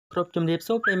គ្រប់ជំរាប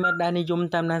សួរប្រិយមិត្តដែលនិយម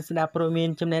តាមដានស្ដាប់ព័ត៌មាន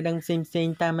ចំណេះដឹងផ្សេង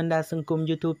ៗតាមបណ្ដាសង្គម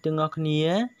YouTube ទាំងអស់គ្នា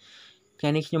ថ្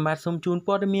ងៃនេះខ្ញុំបាទសូមជូន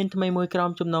ព័ត៌មានថ្មីមួយក្រោ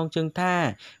មចំណងជើងថា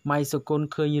ម៉ៃសុគន្ធ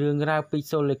ឃើញរឿងរ៉ាវពេជ្រ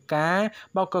សូលីកា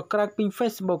បោកក៏ក្រើកពី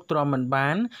Facebook ទ្រាំមិនបា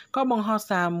នក៏បង្ហោះ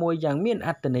សារមួយយ៉ាងមានអ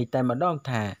ត្ថន័យតែម្ដង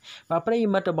ថាបើប្រិយ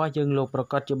មិត្តរបស់យើងលោកប្រ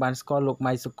កាសជាបានស្គាល់លោក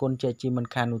ម៉ៃសុគន្ធជាជាមិន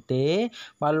ខាននោះទេ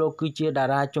បើលោកគឺជាតា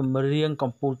រាចម្រៀង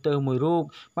កំពូលទើសមួយរូប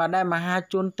បាទដែលមហា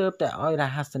ជនទើបតែឲ្យរ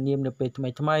ហស្សនាមនៅពេលថ្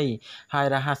មីហើយ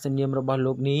រហស្សនាមរបស់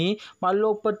លោកនេះបាទលោ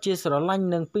កពិតជាស្រឡាញ់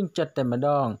និងពេញចិត្តតែម្ដ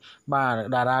ងបាទ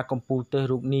តារាកំពូលទើស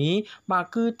រូបនេះបាទ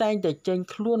គឺតែងតែចេញ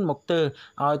ខ្លួនមកទើស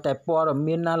ឲ្យតែព័ត៌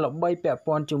មានណាល្បីពាក់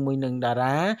ព័ន្ធជាមួយនឹងតា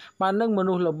រាបាទនឹងម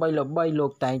នុស្សល្បីលោ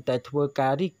កតែងតែធ្វើកា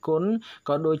ររិះគន់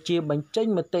ក៏ដូចជាបញ្ចេញ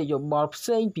មតិយោបល់ផ្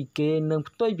សេងពីគេនិង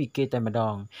ផ្ទុយពីគេតែម្ដ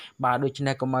ងបាទដូច្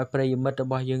នេះកុំឲ្យប្រិយមិត្តរ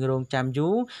បស់យើងរងចាំយូ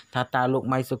រថាតើលោក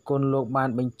ម៉ៃសុគន្ធលោកបាន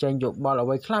បញ្ចេញយោបល់អ្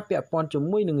វីខ្លះពាក់ព័ន្ធជា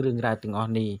មួយនឹងរឿងរ៉ាវទាំងអ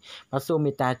ស់នេះបាទសូម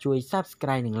មេត្តាជួយ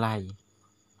Subscribe និង Like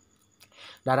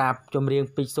តារាចម្រៀង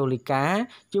ពេជ្រសូលីកា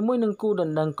ជាមួយនឹងគូដ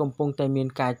ណ្ដឹងកំពុងតែមាន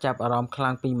ការចាប់អារម្មណ៍ខ្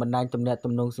លាំងពីបណ្ដាញទំនាក់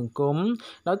ទំនងសង្គម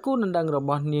ដោយគូដណ្ដឹងរប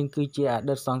ស់នាងគឺជាអ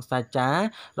តីតសង្សាចារ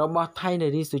របស់ថៃនា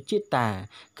រីសុជាតា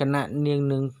គណៈនាង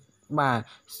នឹងបាទ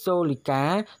សូលីកា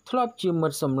ធ្លាប់ជាមិ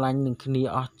ត្តសម្លាញ់នឹងគ្នា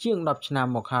អស់ជាង10ឆ្នាំ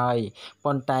មកហើយ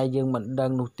ប៉ុន្តែយើងមិនដឹ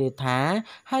ងនោះទេថា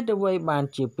ហេតុអ្វីបាន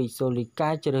ជាពេជ្រសូលីកា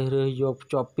ជ្រើសរើសយកភ្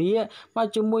ជាប់ពាក្យបាទ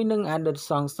ជាមួយនឹងអតីត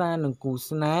សង្សារនិងគូ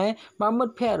ស្នេហ៍បាទមិ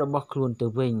ត្តភ័ក្តិរបស់ខ្លួនទៅ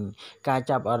វិញការ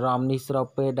ចាប់អារម្មណ៍នេះស្រប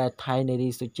ពេលដែលថៃនារី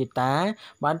សុជាតា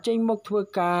បានចេញមកធ្វើ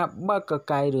ការបើកក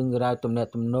កាយរឿងរ៉ាវទំនាក់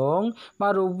ទំនងបា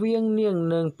ទរវាងនាង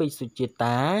និងពេជ្រសុជា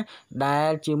តាដែ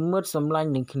លជាមិត្តសម្លាញ់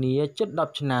នឹងគ្នាជិត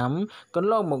10ឆ្នាំក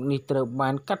ន្លងមកនេះត្រូវបា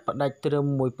នកាត់ផ្ដាច់ត្រឹម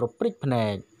មួយប្រព្រិចភ្នែ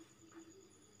ក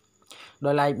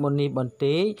ដោយឡែកមុននេះបន្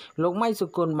តិចលោកម៉ៃសុ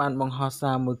គន្ធបានបង្ហោះ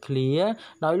សារមួយឃ្លា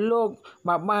ដោយលោក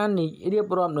បានរៀ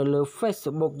បរាប់នៅលើ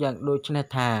Facebook យ៉ាងដូចនេះ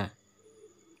ថា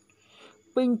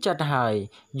ពេញចិត្តហើយ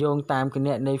យោងតាមគណ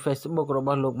នី Facebook រប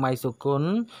ស់លោកម៉ៃសុគន្ធ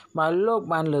បាទលោក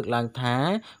បានលើកឡើងថា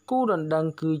គូដណ្ដឹង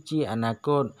គឺជាអនាគ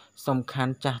តសំខា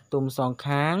ន់ចាស់ទុំសង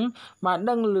ខាងបាទ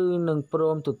ដឹងឮនឹងព្រ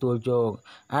មទទួលយក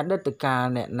អតីតកាល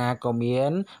អ្នកណាក៏មា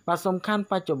នបាទសំខាន់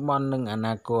បច្ចុប្បន្ននិងអ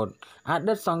នាគតអ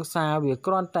តីតសង្សារវា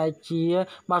គ្រាន់តែជា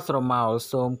បាទស្រមោល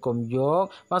សូមកុំយក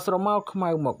បាទស្រមោលខ្មៅ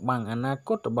មកបាំងអនាគ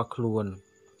តរបស់ខ្លួន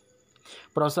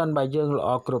ប្រសិនបើយើងល្អ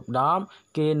គ្រប់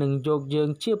10គេនឹងយកយើង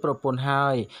ជាប្រពន្ធហើ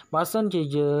យបើសិនជា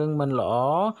យើងមិនល្អ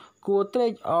គួរត្រេ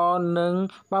កអរនឹង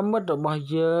បាមិត្តរបស់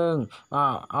យើង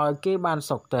ឲ្យគេបាន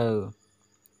សុខទៅ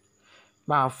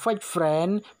បាទ fake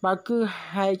friend បាទគឺ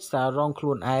ហែកសារងខ្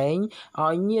លួនឯង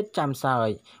ឲ្យញាតចាំសើច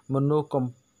មនុស្ស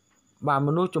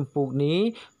ចម្ពោះនេះ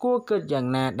គួរគិតយ៉ាង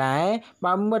ណាដែរ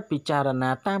បើមិត្តពិចារណា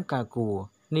តាមការគួរ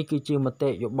នេះគឺជាមតិ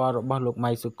យោបល់របស់លោក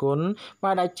ម៉ៃសុគន្ធ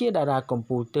បាទដែលជាតារាកំ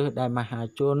ពូលទើសដែលមហា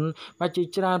ជនបាទជា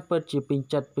ច្រើនពិតជាពេញ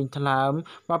ចិត្តពេញថ្លើម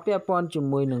បាទពាក់ព័ន្ធជា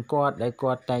មួយនឹងគាត់ដែល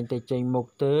គាត់តែងតែចេញមុខ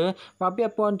ទើសបាទពា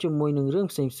ក់ព័ន្ធជាមួយនឹងរឿង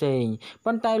ផ្សេង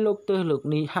ប៉ុន្តែលោកទើសលោក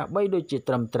នេះហាក់បីដូចជា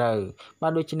ត្រឹមត្រូវបា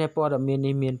ទដូច្នេះព័ត៌មាន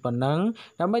នេះមានប៉ុណ្ណឹង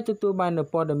ដើម្បីទទួលបាននូវ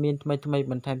ព័ត៌មានថ្មី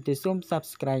បន្ថែមទៀតសូម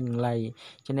Subscribe និង Like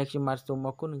ចំណែកខ្ញុំបាទសូមអ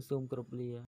រគុណនិងសូមគោរព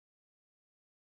លា